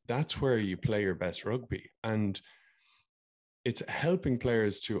is. That's where you play your best rugby. And it's helping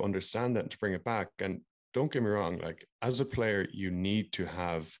players to understand that and to bring it back. And don't get me wrong, like as a player, you need to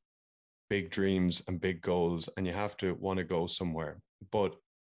have big dreams and big goals, and you have to want to go somewhere. But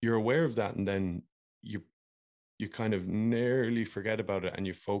you're aware of that, and then you kind of nearly forget about it, and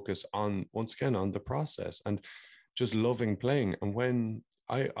you focus on, once again, on the process and just loving playing. And when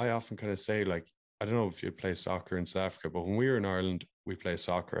I often kind of say, like, I don't know if you play soccer in South Africa, but when we were in Ireland, we play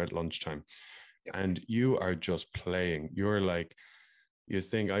soccer at lunchtime. Yep. And you are just playing. You're like, I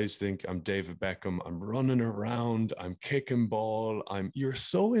used to think I'm David Beckham. I'm running around. I'm kicking ball. You're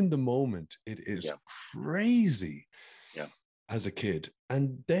so in the moment. It is crazy as a kid.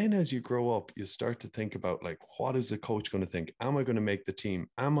 And then as you grow up, you start to think about, like, what is the coach going to think? Am I going to make the team?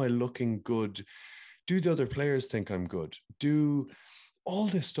 Am I looking good? Do the other players think I'm good? All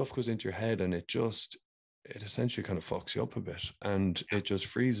this stuff goes into your head, and it essentially kind of fucks you up a bit, and it just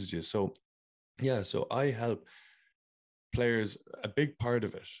freezes you. So so I help players. A big part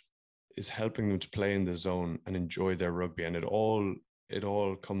of it is helping them to play in the zone and enjoy their rugby, and it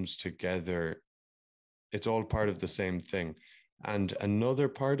all comes together. It's all part of the same thing. And another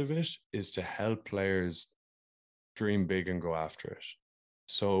part of it is to help players dream big and go after it.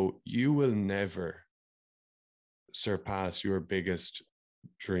 So you will never surpass your biggest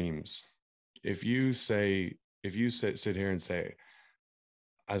dreams. If you sit here and say,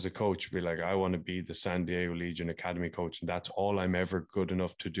 as a coach, be like, I want to be the San Diego Legion Academy coach, and that's all I'm ever good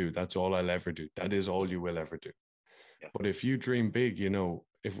enough to do. That's all I'll ever do. That is all you will ever do. Yeah. But if you dream big,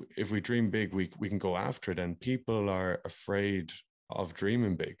 if we dream big, we can go after it. And people are afraid of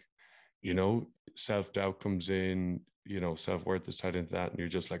dreaming big. Self-doubt comes in, self-worth is tied into that. And you're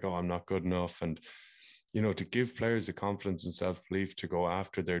just like, oh, I'm not good enough. And, to give players the confidence and self-belief to go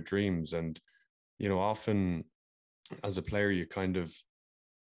after their dreams. And, often as a player,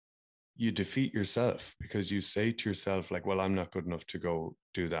 you defeat yourself because you say to yourself, like, well, I'm not good enough to go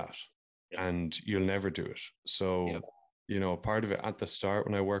do that. Yeah. And you'll never do it. So, part of it at the start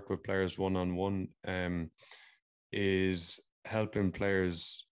when I work with players one-on-one is helping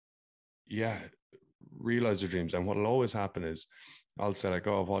players, realize their dreams. And what'll always happen is I'll say, like,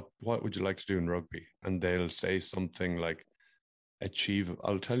 oh, what would you like to do in rugby? And they'll say something like achievable.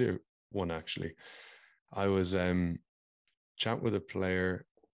 I'll tell you one, actually. I was chatting with a player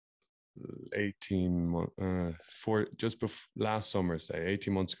 18 months, just before last summer, say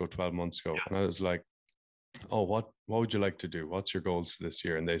 18 months ago, 12 months ago. And I was like, oh, what would you like to do? What's your goals for this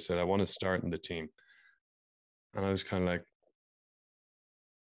year? And they said, I want to start in the team. And I was kind of like,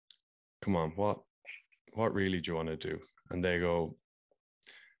 come on, what really do you want to do? And they go,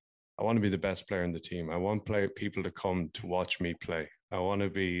 I want to be the best player in the team. I want people to come to watch me play. I want to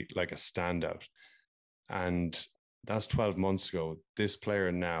be like a standout. And that's 12 months ago. This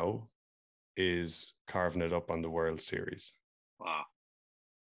player now is carving it up on the World Series. Wow.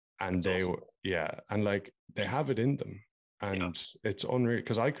 And that's awesome. And like they have it in them. And it's unreal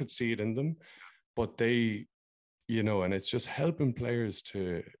because I could see it in them, but they, and it's just helping players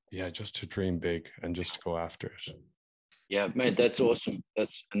to, just to dream big and just to go after it. Yeah, mate, that's awesome.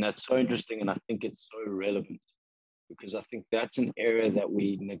 That's so interesting. And I think it's so relevant because I think that's an area that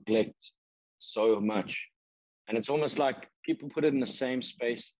we neglect so much. And it's almost like people put it in the same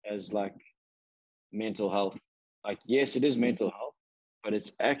space as like mental health. Like, yes, it is mental health, but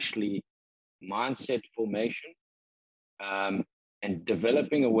it's actually mindset formation and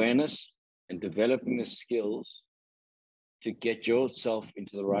developing awareness and developing the skills to get yourself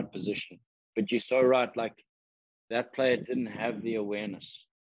into the right position. But you're so right, like that player didn't have the awareness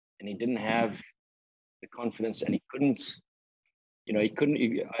and he didn't have the confidence and he couldn't,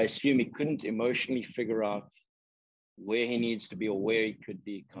 I assume he couldn't emotionally figure out where he needs to be or where he could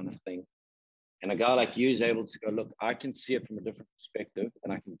be, kind of thing. And a guy like you is able to go, look, I can see it from a different perspective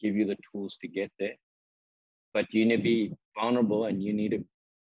and I can give you the tools to get there. But you need to be vulnerable and you need to,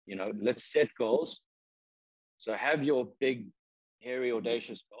 let's set goals. So have your big, hairy,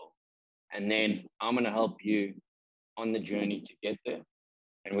 audacious goal. And then I'm going to help you on the journey to get there.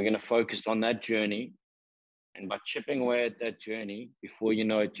 And we're going to focus on that journey. And by chipping away at that journey, before you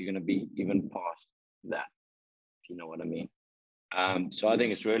know it, you're going to be even past that, if you know what I mean. So I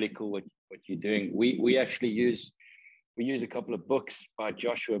think it's really cool what you're doing. We actually use we use a couple of books by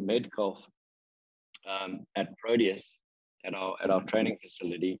Joshua Medcalf at Proteus at our training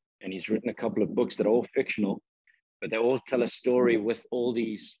facility, and he's written a couple of books that are all fictional, but they all tell a story with all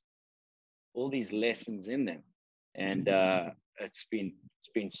these lessons in them. And it's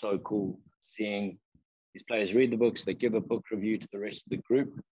been so cool seeing these players read the books. They give a book review to the rest of the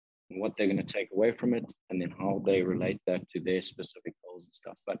group and what they're going to take away from it, and then how they relate that to their specific goals and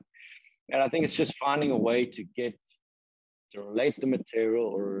stuff. But I think it's just finding a way to relate the material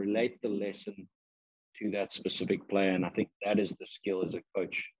or relate the lesson to that specific player. And I think that is the skill as a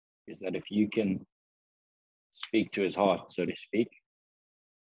coach, is that if you can speak to his heart, so to speak,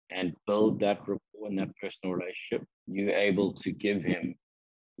 and build that rapport and that personal relationship, you're able to give him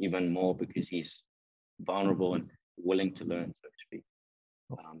even more because he's vulnerable and willing to learn, so to speak.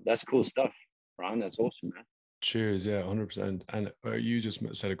 That's cool stuff, Brian. That's awesome, man. Cheers. Yeah, 100%. And you just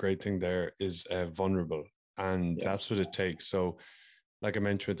said a great thing there, is vulnerable. And that's what it takes. So like I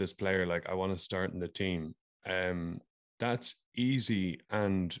mentioned with this player, like I want to start in the team. That's easy,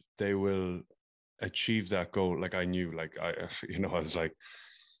 and they will achieve that goal. Like I knew, like I was like,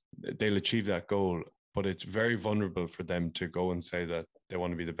 they'll achieve that goal, but it's very vulnerable for them to go and say that they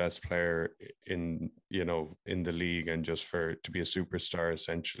want to be the best player in the league and just to be a superstar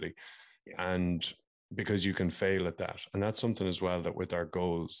essentially. Yeah. And because you can fail at that. And that's something as well that with our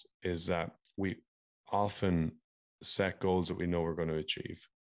goals is that we often set goals that we know we're going to achieve.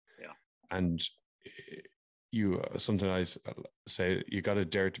 Yeah. And something I say, you got to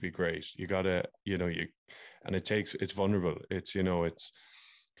dare to be great. You got to, and it's vulnerable. It's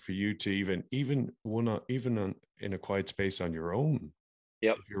for you to even in a quiet space on your own.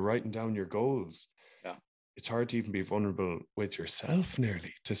 Yep. If you're writing down your goals, it's hard to even be vulnerable with yourself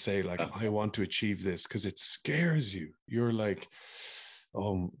nearly to say like, I want to achieve this, because it scares you. You're like,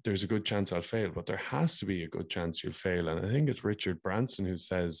 oh, there's a good chance I'll fail, but there has to be a good chance you'll fail. And I think it's Richard Branson who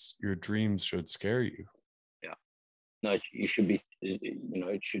says your dreams should scare you. Yeah. No, you should be,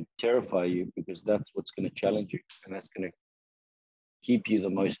 it should terrify you, because that's what's going to challenge you, and that's going to keep you the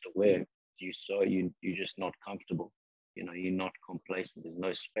most aware. You're just not comfortable. You're not complacent. There's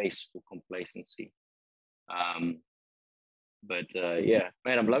no space for complacency. Yeah,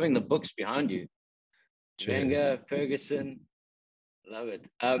 man, I'm loving the books behind you. Wenger, Ferguson, love it.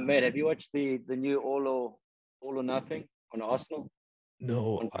 Mate, have you watched the new All or Nothing on Arsenal?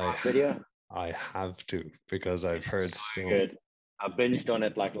 No, I have to, because I've heard so good. I binged on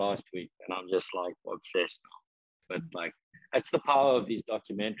it like last week, and I'm just like obsessed now. But like, that's the power of these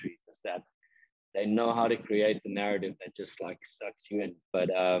documentaries, is that they know how to create the narrative that just like sucks you in. But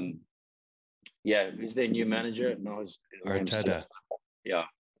who's their new manager? No, his Arteta. Yeah,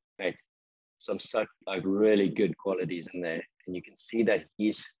 mate. Some such like really good qualities in there, and you can see that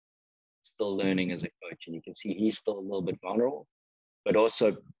he's still learning as a coach, and you can see he's still a little bit vulnerable, but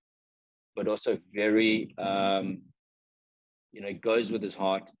also very goes with his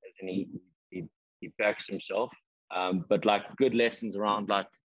heart, as in he backs himself. But like good lessons around, like,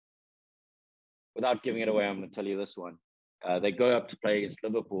 without giving it away, I'm going to tell you this one. They go up to play against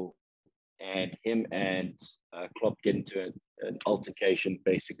Liverpool, and him and Klopp get into an altercation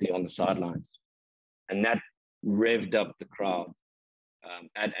basically on the sidelines. And that revved up the crowd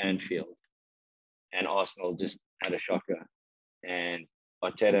at Anfield. And Arsenal just had a shocker. And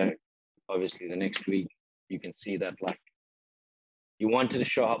Arteta, obviously, the next week, you can see that, like, he wanted to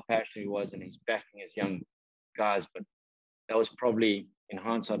show how passionate he was, and he's backing his young guys. But that was probably, in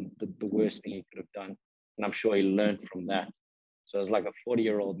hindsight, the worst thing he could have done. And I'm sure he learned from that. So as like a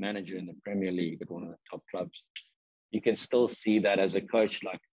 40-year-old manager in the Premier League at one of the top clubs, you can still see that as a coach,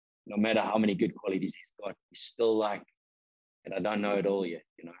 like, no matter how many good qualities he's got, he's still like, and I don't know it all yet,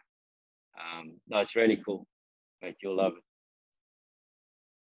 No, it's really cool. Like, you'll love it.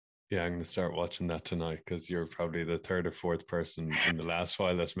 Yeah, I'm going to start watching that tonight, because you're probably the third or fourth person in the last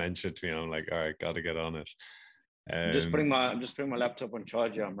while that's mentioned to me. I'm like, all right, got to get on it. I'm just putting my laptop on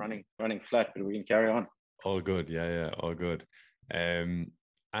charger. I'm running flat, but we can carry on. All good. Yeah, all good. And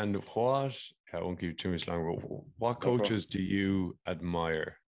what, I won't give you too much longer, but what coaches do you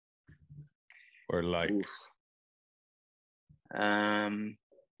admire or like?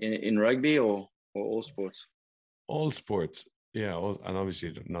 In rugby or all sports? All sports, yeah. And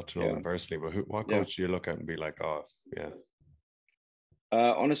obviously not to know them personally, but what coach do you look at and be like, oh, yeah?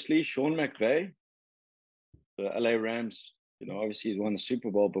 Honestly, Sean McVay, the LA Rams, obviously he's won the Super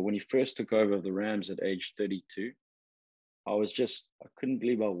Bowl, but when he first took over the Rams at age 32, I couldn't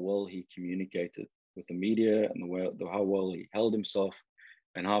believe how well he communicated with the media, and how well he held himself,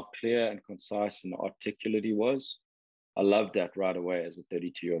 and how clear and concise and articulate he was. I loved that right away as a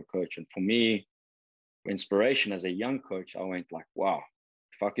 32-year-old coach. And for me, inspiration as a young coach, I went like, wow,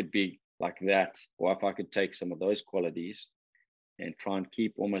 if I could be like that, or if I could take some of those qualities and try and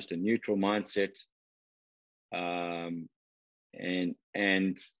keep almost a neutral mindset, and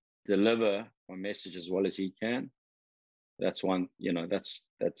deliver my message as well as he can. That's one, that's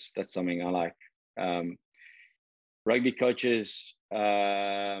something I like. Rugby coaches,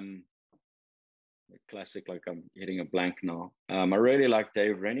 classic, like I'm hitting a blank now. I really like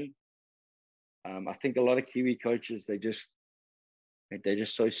Dave Rennie. I think a lot of Kiwi coaches, they're just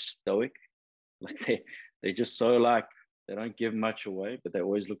so stoic. Like they just so like, they don't give much away, but they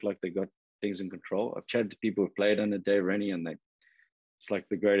always look like they got things in control. I've chatted to people who played under Dave Rennie, and it's like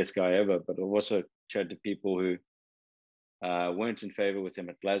the greatest guy ever. But I've also chatted to people who weren't in favor with him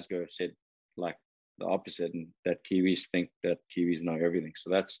at Glasgow, said like the opposite, and that Kiwis think that Kiwis know everything.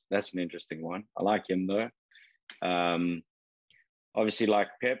 So that's an interesting one. I like him though. Obviously like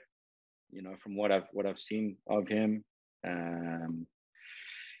Pep, from what I've seen of him.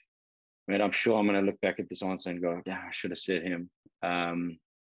 Man, I'm sure I'm going to look back at this answer and go, yeah, I should have said him.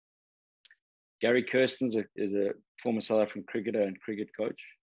 Gary Kirsten's is a former South African cricketer and cricket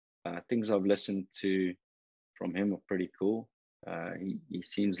coach. Things I've listened to from him are pretty cool. He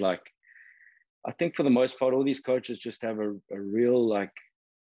seems like, I think for the most part, all these coaches just have a real like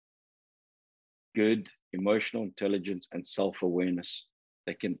good emotional intelligence and self-awareness.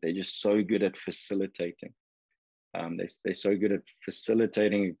 They're just so good at facilitating. They're so good at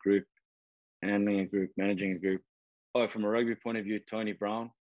facilitating a group, handling a group, managing a group. Oh, from a rugby point of view, Tony Brown.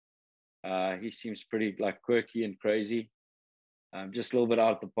 He seems pretty like quirky and crazy. Just a little bit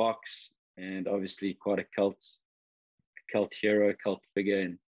out of the box, and obviously quite a cult hero, cult figure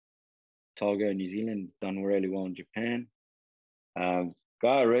in Otago, New Zealand. Done really well in Japan. Guy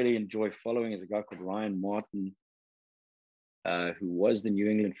I really enjoy following is a guy called Ryan Martin, who was the New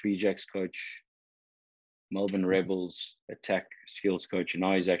England Free Jacks coach, Melbourne Rebels attack skills coach, and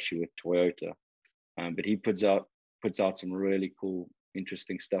now he's actually with Toyota. But he puts out some really cool,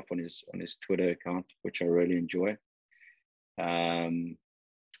 interesting stuff on his Twitter account, which I really enjoy.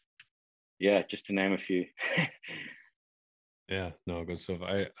 Yeah, just to name a few. Yeah, no, good stuff.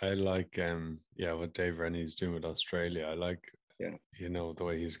 I like what Dave Rennie's doing with Australia. I like the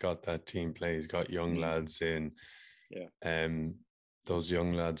way he's got that team play. He's got young lads in. Yeah. Those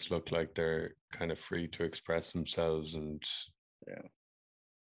young lads look like they're kind of free to express themselves, and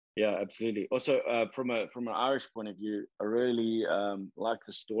yeah, absolutely. Also, from an Irish point of view, I really like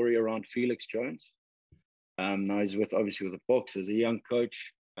the story around Felix Jones. Now he's obviously with the Boks as a young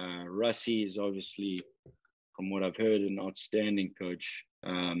coach. Rassie is obviously, from what I've heard, an outstanding coach.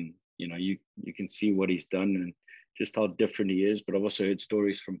 You can see what he's done and just how different he is. But I've also heard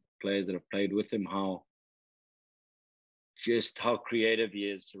stories from players that have played with him, how creative he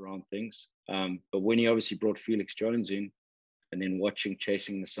is around things. But when he obviously brought Felix Jones in, and then watching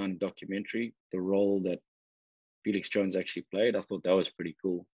Chasing the Sun documentary, the role that Felix Jones actually played, I thought that was pretty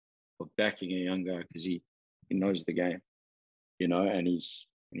cool, of backing a young guy, because he knows the game, and he's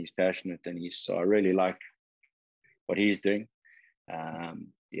passionate, and so I really like what he's doing.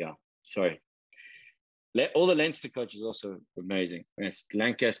 Sorry. All the Leinster coaches are also amazing.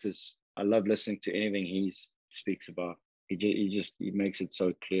 Lancaster's, I love listening to anything he speaks about. He makes it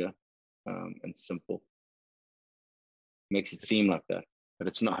so clear and simple. Makes it seem like that, but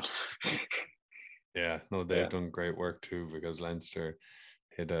it's not. Yeah, no, they've done great work too, because Leinster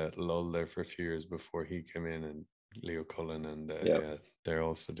hit a lull there for a few years before he came in, and Leo Cullen, and they're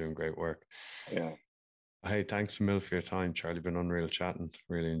also doing great work. Yeah. Hey, thanks a mil for your time, Charlie. Been unreal chatting.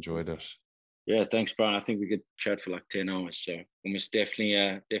 Really enjoyed it. Yeah, thanks, Brian. I think we could chat for like 10 hours, so we must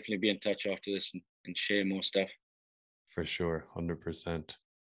definitely be in touch after this and share more stuff. For sure, 100%.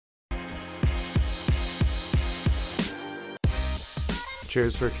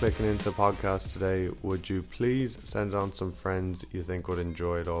 Cheers for clicking into the podcast today. Would you please send it on some friends you think would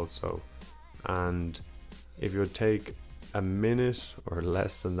enjoy it also? And if you would take a minute or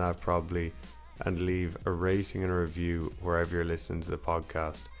less than that probably, and leave a rating and a review wherever you're listening to the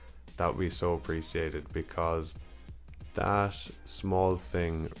podcast, that would be so appreciated, because that small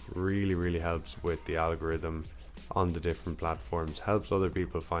thing really, really helps with the algorithm on the different platforms, helps other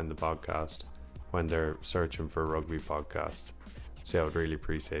people find the podcast when they're searching for rugby podcasts. So I would really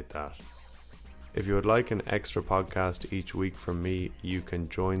appreciate that. If you would like an extra podcast each week from me, you can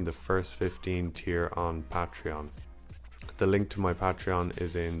join the first 15 tier on Patreon. The link to my Patreon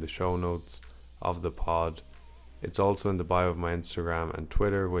is in the show notes of the pod. It's also in the bio of my Instagram and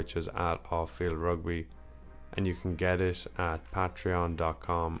Twitter, which is @offfieldrugby, and you can get it at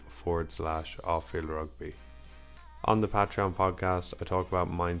patreon.com/offfieldrugby. On the Patreon podcast, I talk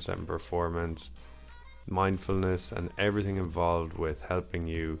about mindset and performance, mindfulness, and everything involved with helping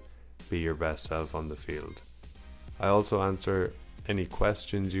you be your best self on the field. I also answer any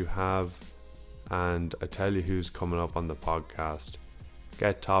questions you have, and I tell you who's coming up on the podcast.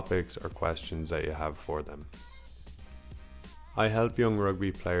 Get topics or questions that you have for them. I help young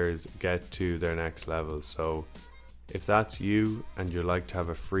rugby players get to their next level, so if that's you and you'd like to have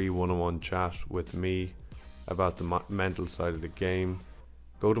a free one-on-one chat with me about the mental side of the game,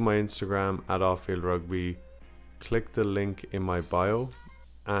 go to my Instagram at Offfield Rugby, click the link in my bio,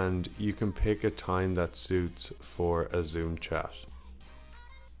 and you can pick a time that suits for a Zoom chat.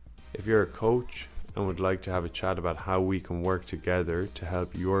 If you're a coach and would like to have a chat about how we can work together to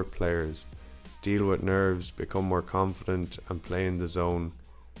help your players deal with nerves, become more confident and play in the zone,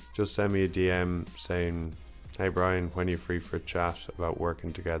 just send me a DM saying, "Hey Brian, when are you free for a chat about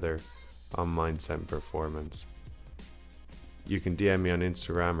working together on mindset and performance?" You can DM me on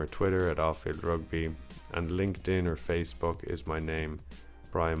Instagram or Twitter at Offfield Rugby, and LinkedIn or Facebook is my name,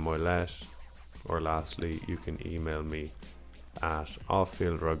 Brian Moylett. Or lastly, you can email me at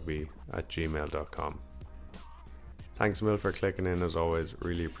offfieldrugby@gmail.com. Thanks a mil for clicking in as always.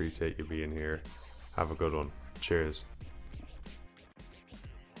 Really appreciate you being here. Have a good one. Cheers.